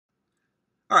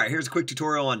All right, here's a quick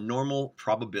tutorial on normal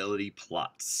probability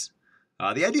plots.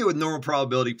 The idea with normal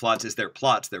probability plots is they're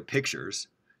plots, they're pictures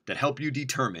that help you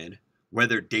determine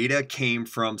whether data came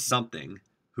from something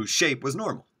whose shape was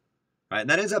normal. Right? And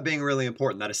that ends up being really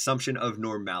important, that assumption of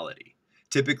normality.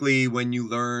 Typically, when you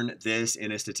learn this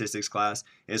in a statistics class,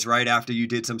 it's right after you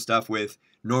did some stuff with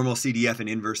normal CDF and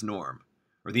inverse norm,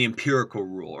 or the empirical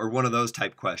rule, or one of those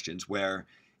type questions where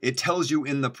it tells you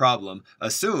in the problem,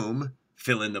 assume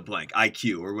fill in the blank,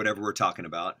 IQ, or whatever we're talking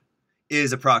about,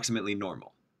 is approximately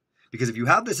normal. Because if you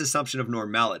have this assumption of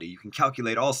normality, you can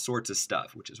calculate all sorts of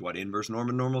stuff, which is what inverse norm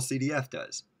and normal CDF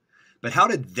does. But how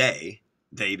did they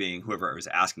being whoever was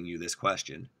asking you this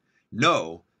question,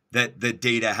 know that the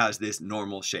data has this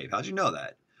normal shape? How'd you know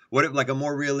that? What if, like, a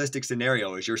more realistic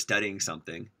scenario is you're studying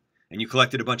something and you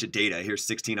collected a bunch of data. Here's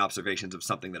 16 observations of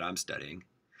something that I'm studying.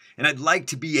 And I'd like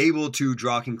to be able to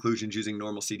draw conclusions using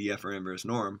normal CDF or inverse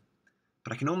norm,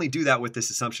 but I can only do that with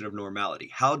this assumption of normality.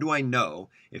 How do I know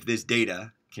if this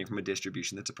data came from a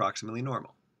distribution that's approximately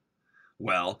normal?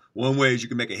 Well, one way is you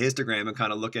can make a histogram and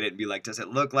kind of look at it and be like, does it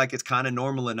look like it's kind of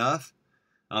normal enough?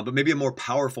 But maybe a more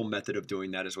powerful method of doing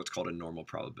that is what's called a normal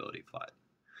probability plot.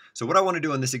 So what I want to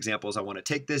do in this example is I want to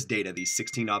take this data, these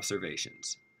 16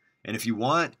 observations, and if you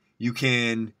want, you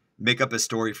can make up a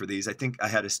story for these. I think I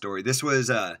had a story. This was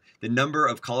the number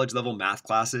of college level math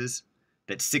classes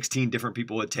that 16 different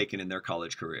people had taken in their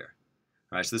college career.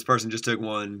 All right, so this person just took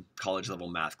one college level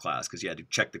math class because you had to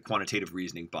check the quantitative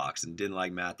reasoning box and didn't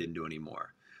like math, didn't do any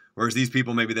more. Whereas these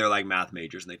people, maybe they're like math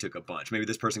majors and they took a bunch. Maybe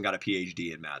this person got a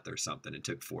PhD in math or something and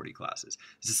took 40 classes.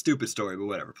 It's a stupid story, but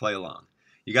whatever, play along.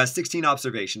 You got 16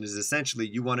 observations. Essentially,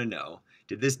 you want to know,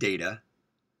 did this data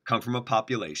come from a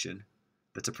population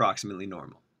that's approximately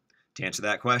normal? To answer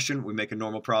that question, we make a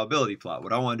normal probability plot.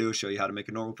 What I want to do is show you how to make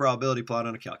a normal probability plot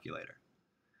on a calculator.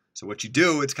 So what you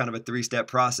do, it's kind of a three-step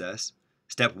process.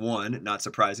 Step one, not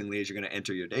surprisingly, is you're going to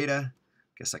enter your data.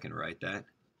 Guess I can write that.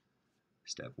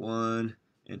 Step one,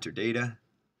 enter data.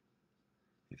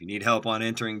 If you need help on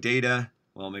entering data,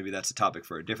 well, maybe that's a topic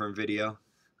for a different video.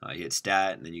 You hit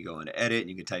stat, and then you go into edit, and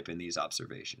you can type in these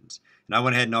observations. And I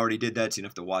went ahead and already did that, so you don't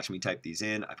have to watch me type these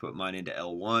in. I put mine into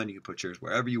L1. You can put yours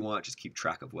wherever you want. Just keep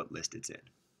track of what list it's in.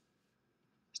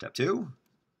 Step two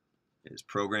is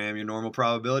program your normal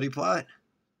probability plot.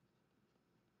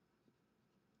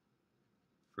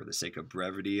 For the sake of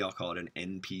brevity, I'll call it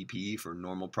an NPP for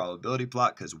normal probability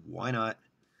plot, because why not?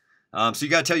 So you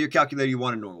got to tell your calculator you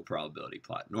want a normal probability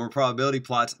plot. Normal probability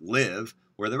plots live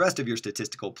where the rest of your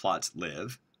statistical plots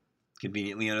live,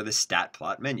 conveniently under the stat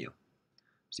plot menu.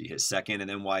 So you hit second and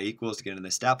then y equals to get into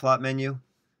the stat plot menu.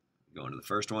 Go into the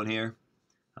first one here.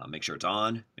 Make sure it's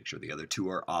on. Make sure the other two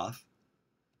are off.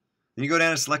 Then you go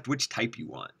down and select which type you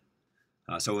want.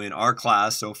 So in our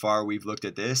class so far, we've looked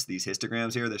at these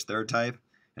histograms here, this third type,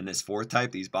 and this fourth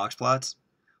type, these box plots.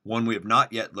 One we have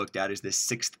not yet looked at is this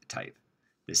sixth type.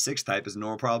 This sixth type is a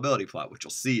normal probability plot. What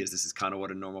you'll see is this is kind of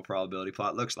what a normal probability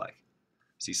plot looks like.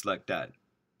 So you select that.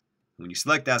 When you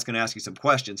select that, it's going to ask you some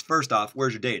questions. First off,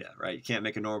 where's your data, right? You can't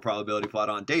make a normal probability plot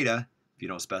on data if you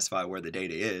don't specify where the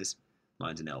data is.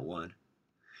 Mine's in L1.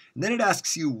 And then it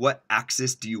asks you what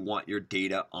axis do you want your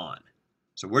data on.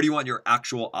 So where do you want your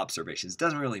actual observations? It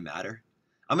doesn't really matter.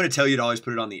 I'm going to tell you to always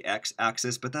put it on the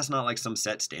x-axis, but that's not like some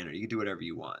set standard. You can do whatever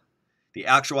you want. The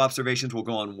actual observations will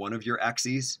go on one of your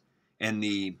axes, and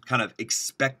the kind of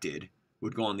expected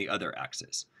would go on the other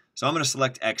axis. So I'm going to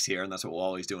select x here, and that's what we'll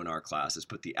always do in our class, is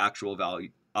put the actual value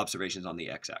observations on the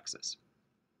x-axis.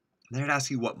 Then it asks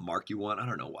you what mark you want. I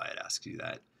don't know why it asks you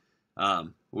that.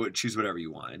 Choose whatever you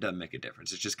want. It doesn't make a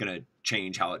difference. It's just going to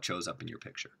change how it shows up in your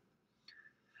picture.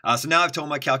 So now I've told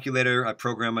my calculator, I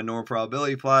programmed my normal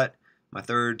probability plot. My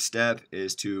third step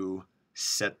is to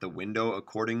set the window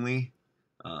accordingly.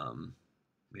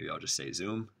 Maybe I'll just say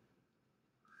zoom.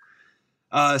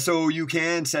 So you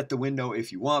can set the window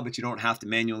if you want, but you don't have to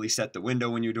manually set the window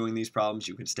when you're doing these problems.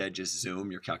 You can instead just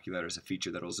zoom. Your calculator is a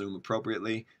feature that will zoom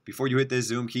appropriately. Before you hit this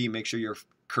zoom key, make sure your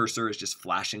cursor is just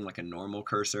flashing like a normal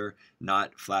cursor,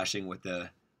 not flashing with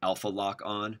the alpha lock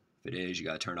on. If it is, you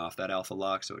got to turn off that alpha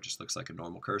lock so it just looks like a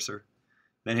normal cursor.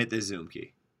 Then hit this zoom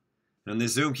key. And on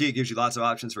this zoom key, it gives you lots of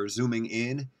options for zooming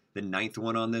in. The ninth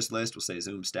one on this list will say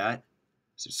zoom stat.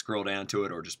 So scroll down to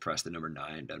it or just press the number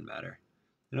 9, doesn't matter.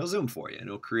 And it'll zoom for you, and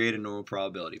it'll create a normal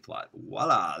probability plot.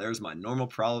 Voila, there's my normal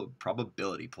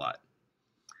probability plot.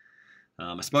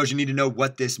 I suppose you need to know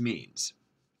what this means.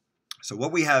 So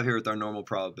what we have here with our normal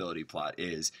probability plot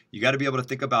is you got to be able to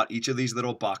think about each of these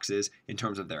little boxes in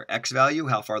terms of their x value,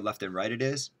 how far left and right it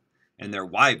is, and their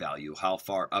y value, how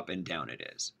far up and down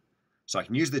it is. So I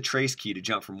can use the trace key to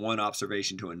jump from one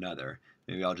observation to another.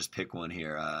 Maybe I'll just pick one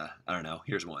here. I don't know.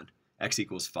 Here's one. X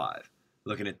equals 5.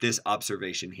 Looking at this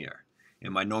observation here.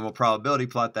 In my normal probability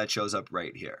plot, that shows up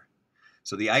right here.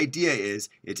 So the idea is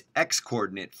its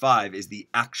x-coordinate 5 is the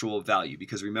actual value,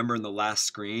 because remember in the last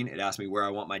screen it asked me where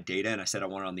I want my data and I said I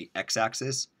want it on the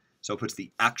x-axis. So it puts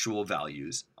the actual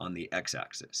values on the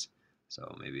x-axis.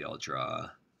 So maybe I'll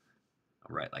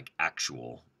write like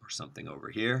actual or something over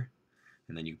here.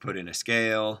 And then you put in a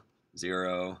scale,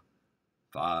 0,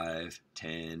 5,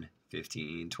 10,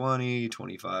 15, 20,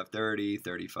 25, 30,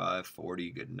 35,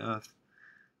 40, good enough.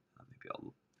 Maybe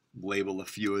I'll label a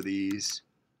few of these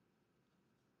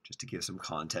just to give some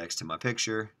context to my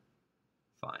picture.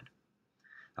 Fine.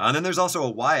 And then there's also a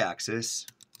y-axis.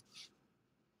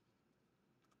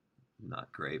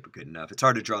 Not great, but good enough. It's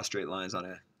hard to draw straight lines on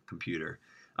a computer.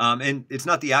 And it's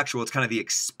not the actual, it's kind of the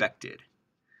expected.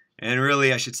 And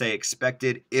really, I should say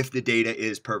expected if the data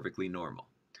is perfectly normal.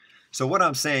 So what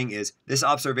I'm saying is this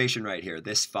observation right here,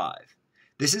 this 5,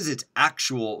 this is its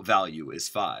actual value is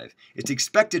 5. Its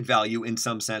expected value in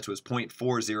some sense was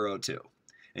 0.402.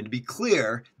 And to be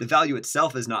clear, the value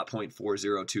itself is not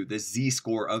 0.402. The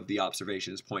z-score of the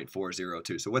observation is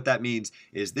 0.402. So what that means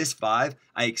is this 5,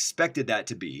 I expected that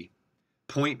to be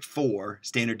 0.4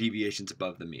 standard deviations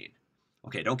above the mean.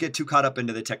 Okay, don't get too caught up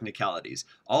into the technicalities.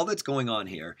 All that's going on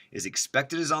here is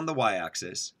expected is on the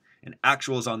y-axis and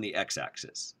actual is on the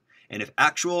x-axis. And if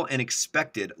actual and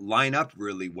expected line up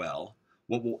really well,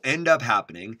 what will end up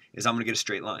happening is I'm going to get a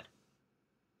straight line.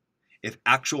 If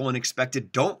actual and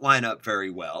expected don't line up very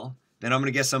well, then I'm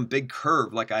going to get some big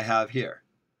curve like I have here.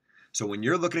 So when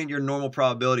you're looking at your normal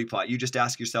probability plot, you just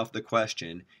ask yourself the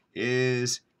question,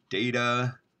 is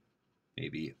data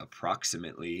maybe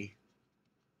approximately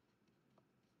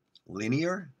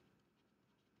linear?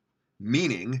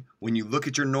 Meaning, when you look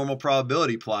at your normal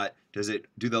probability plot, do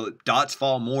the dots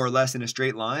fall more or less in a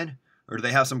straight line? Or do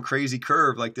they have some crazy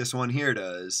curve like this one here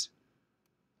does?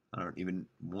 I don't even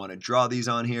want to draw these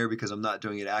on here because I'm not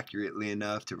doing it accurately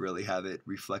enough to really have it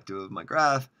reflective of my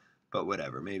graph, but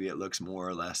whatever. Maybe it looks more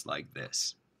or less like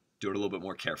this. Do it a little bit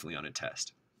more carefully on a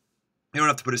test. You don't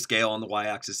have to put a scale on the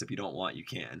y-axis if you don't want, you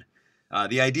can.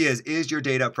 The idea is your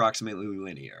data approximately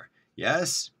linear?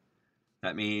 Yes.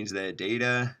 That means that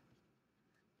data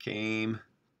came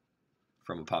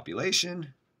from a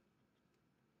population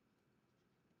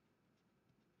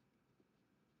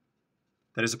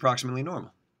that is approximately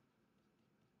normal.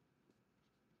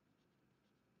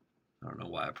 I don't know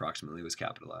why approximately was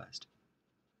capitalized.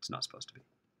 It's not supposed to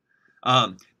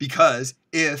be. Because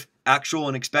if actual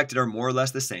and expected are more or less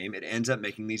the same, it ends up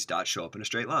making these dots show up in a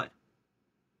straight line.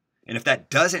 And if that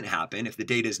doesn't happen, if the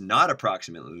data is not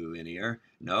approximately linear,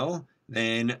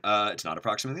 then it's not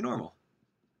approximately normal.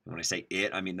 And when I say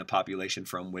it, I mean the population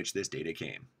from which this data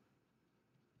came.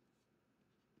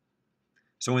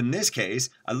 So in this case,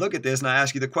 I look at this and I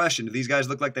ask you the question, do these guys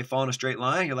look like they fall in a straight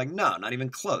line? You're like, no, not even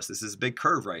close. This is a big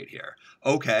curve right here.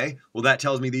 Okay, well that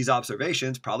tells me these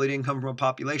observations probably didn't come from a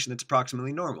population that's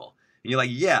approximately normal. And you're like,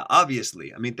 yeah,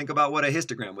 obviously. I mean, think about what a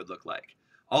histogram would look like.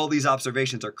 All these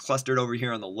observations are clustered over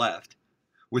here on the left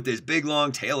with this big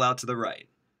long tail out to the right.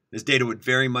 This data would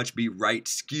very much be right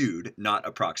skewed, not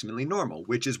approximately normal,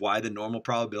 which is why the normal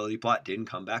probability plot didn't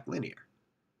come back linear.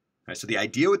 All right, so the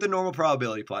idea with the normal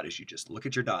probability plot is you just look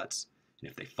at your dots, and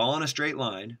if they fall in a straight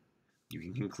line, you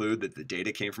can conclude that the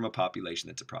data came from a population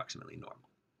that's approximately normal.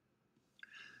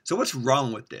 So what's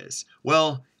wrong with this?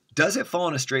 Well, does it fall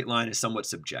in a straight line is somewhat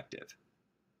subjective,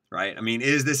 right? I mean,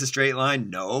 is this a straight line?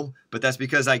 No, but that's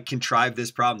because I contrived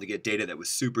this problem to get data that was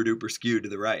super duper skewed to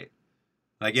the right.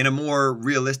 Like in a more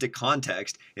realistic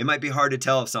context, it might be hard to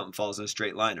tell if something falls in a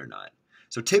straight line or not.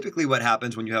 So typically what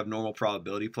happens when you have normal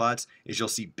probability plots is you'll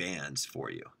see bands for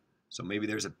you. So maybe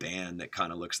there's a band that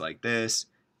kind of looks like this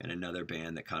and another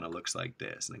band that kind of looks like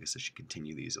this. And I guess I should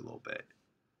continue these a little bit.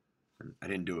 And I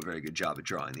didn't do a very good job of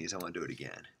drawing these. I want to do it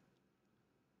again.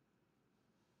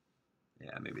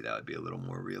 Yeah, maybe that would be a little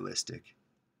more realistic.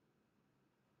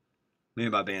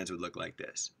 Maybe my bands would look like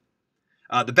this.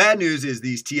 The bad news is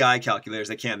these TI calculators,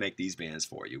 they can't make these bands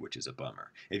for you, which is a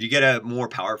bummer. If you get a more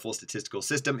powerful statistical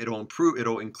system, it'll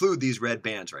include these red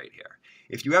bands right here.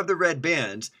 If you have the red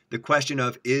bands, the question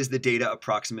of is the data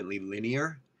approximately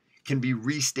linear can be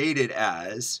restated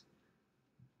as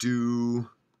do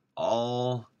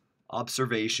all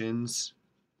observations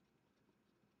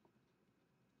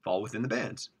fall within the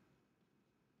bands?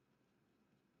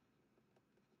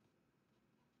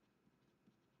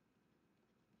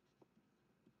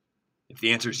 If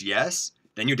the answer is yes,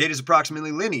 then your data is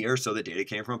approximately linear, so the data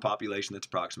came from a population that's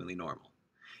approximately normal.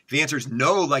 If the answer is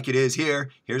no, like it is here,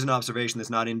 here's an observation that's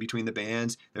not in between the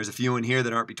bands. There's a few in here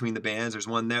that aren't between the bands. There's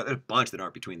one there. There's a bunch that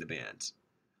aren't between the bands.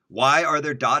 Why are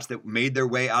there dots that made their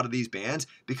way out of these bands?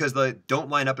 Because they don't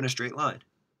line up in a straight line.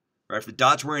 Right? If the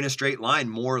dots were in a straight line,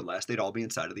 more or less, they'd all be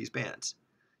inside of these bands.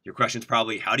 Your question's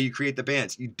probably, how do you create the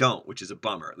bands? You don't, which is a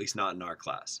bummer, at least not in our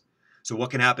class. So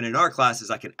what can happen in our class is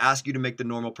I can ask you to make the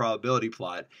normal probability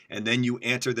plot, and then you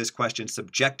answer this question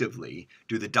subjectively.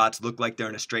 Do the dots look like they're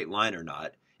in a straight line or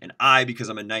not? And I, because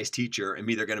I'm a nice teacher, am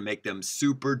either going to make them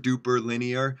super duper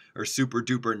linear or super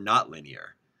duper not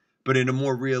linear. But in a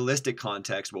more realistic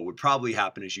context, what would probably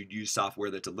happen is you'd use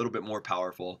software that's a little bit more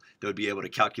powerful that would be able to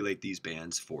calculate these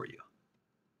bands for you.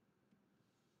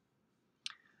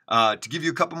 To give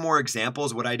you a couple more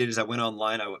examples, what I did is I went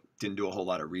online. I didn't do a whole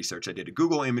lot of research. I did a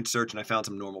Google image search and I found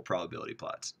some normal probability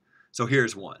plots. So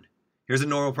here's one. Here's a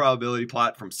normal probability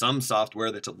plot from some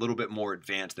software that's a little bit more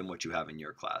advanced than what you have in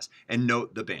your class. And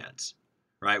note the bands,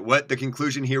 right? What the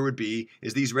conclusion here would be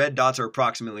is these red dots are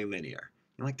approximately linear.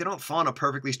 And like, they don't fall in a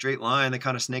perfectly straight line. They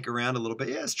kind of snake around a little bit.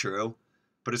 Yeah, it's true,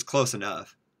 but it's close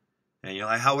enough. And you're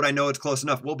like, how would I know it's close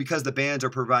enough? Well, because the bands are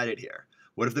provided here.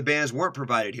 What if the bands weren't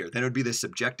provided here? Then it would be the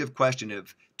subjective question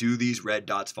of, do these red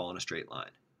dots fall in a straight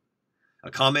line?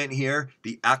 A comment here,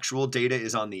 the actual data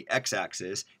is on the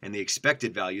x-axis and the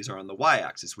expected values are on the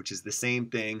y-axis, which is the same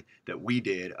thing that we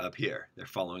did up here. They're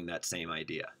following that same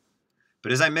idea.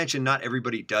 But as I mentioned, not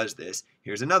everybody does this.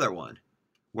 Here's another one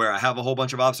where I have a whole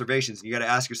bunch of observations and you got to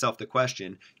ask yourself the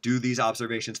question, do these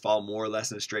observations fall more or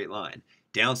less in a straight line?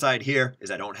 Downside here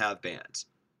is I don't have bands.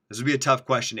 This would be a tough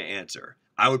question to answer.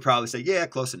 I would probably say, yeah,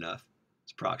 close enough.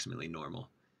 It's approximately normal.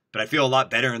 But I feel a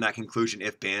lot better in that conclusion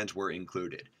if bands were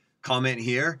included. Comment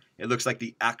here, it looks like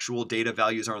the actual data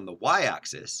values are on the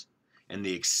y-axis and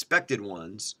the expected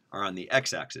ones are on the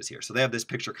x-axis here. So they have this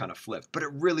picture kind of flipped, but it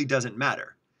really doesn't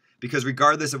matter because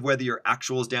regardless of whether your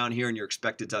actual is down here and your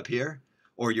expected's up here,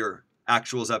 or your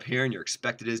actual is up here and your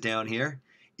expected is down here,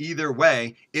 either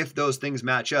way, if those things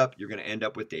match up, you're going to end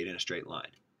up with data in a straight line.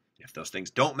 If those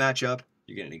things don't match up,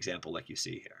 you get an example like you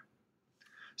see here.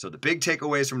 So the big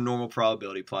takeaways from normal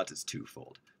probability plots is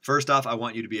twofold. First off, I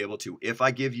want you to be able to, if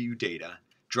I give you data,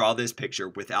 draw this picture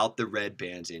without the red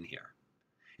bands in here.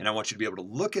 And I want you to be able to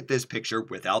look at this picture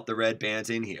without the red bands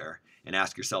in here and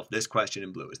ask yourself this question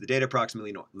in blue. Is the data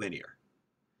approximately linear?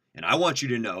 And I want you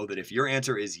to know that if your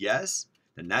answer is yes,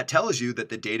 then that tells you that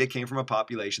the data came from a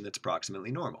population that's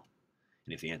approximately normal.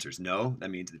 And if the answer is no,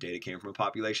 that means the data came from a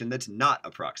population that's not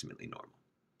approximately normal.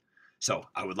 So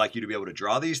I would like you to be able to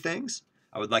draw these things.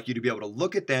 I would like you to be able to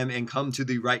look at them and come to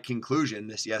the right conclusion,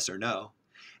 this yes or no.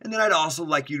 And then I'd also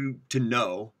like you to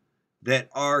know that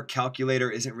our calculator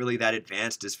isn't really that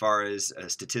advanced as far as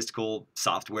statistical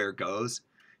software goes.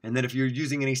 And that if you're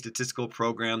using any statistical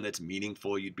program that's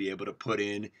meaningful, you'd be able to put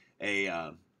in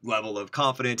a level of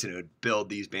confidence and it would build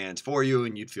these bands for you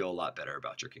and you'd feel a lot better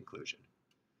about your conclusion.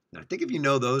 Now, I think if you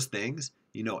know those things,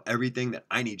 you know everything that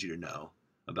I need you to know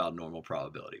about normal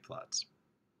probability plots.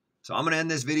 So I'm going to end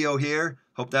this video here.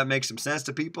 Hope that makes some sense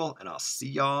to people, and I'll see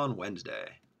y'all on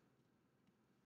Wednesday.